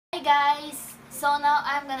Hi guys! So now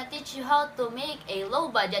I'm gonna teach you how to make a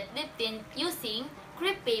low budget lip tint using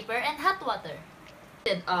crepe paper and hot water.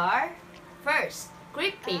 That are first,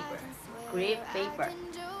 crepe paper. Crepe paper.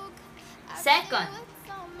 Second,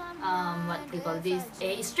 what we call this?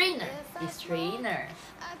 A strainer. A strainer.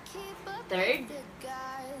 Third,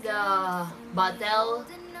 the bottle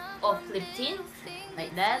of lip tint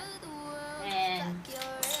like that. And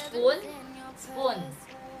spoon.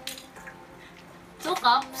 2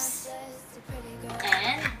 cups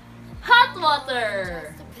and hot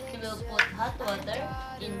water. We will put hot water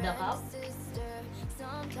in the cup.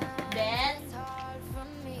 Then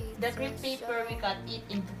the crepe paper, we cut it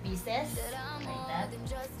into pieces like that. We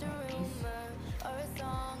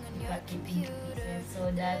cut it into pieces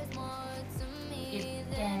so that it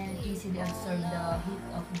can easily absorb the heat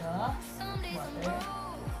of the water.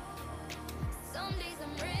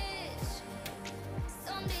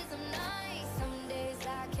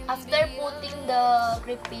 After putting the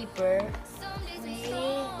crepe paper, we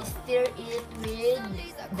stir it with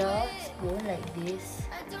the spoon like this.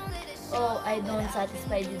 Oh, I don't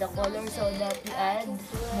satisfied with the color, so that we add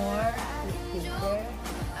more crepe paper.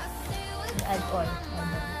 We add all.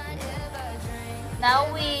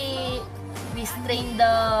 Now we strain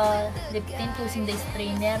the lip tint using the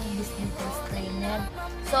strainer, this little strainer,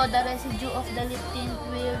 so the residue of the lip tint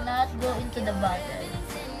will not go into the bottle.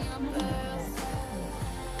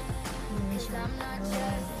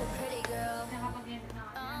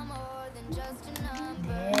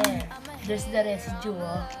 There. There's the residue.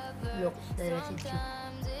 Oh. Look, the residue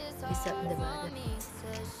is at the bottom.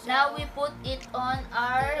 Now we put it on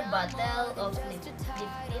our bottle of lip tint.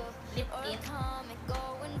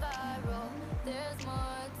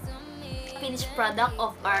 Finished product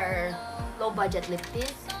of our low budget lip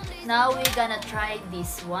tint. Now we're gonna try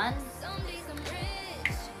this one.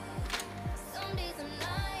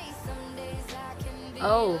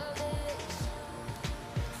 Oh,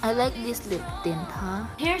 I like this lip tint, huh?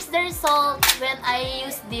 Here's the result when I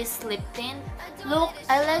use this lip tint. Look,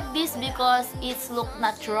 I like this because it's look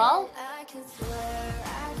natural.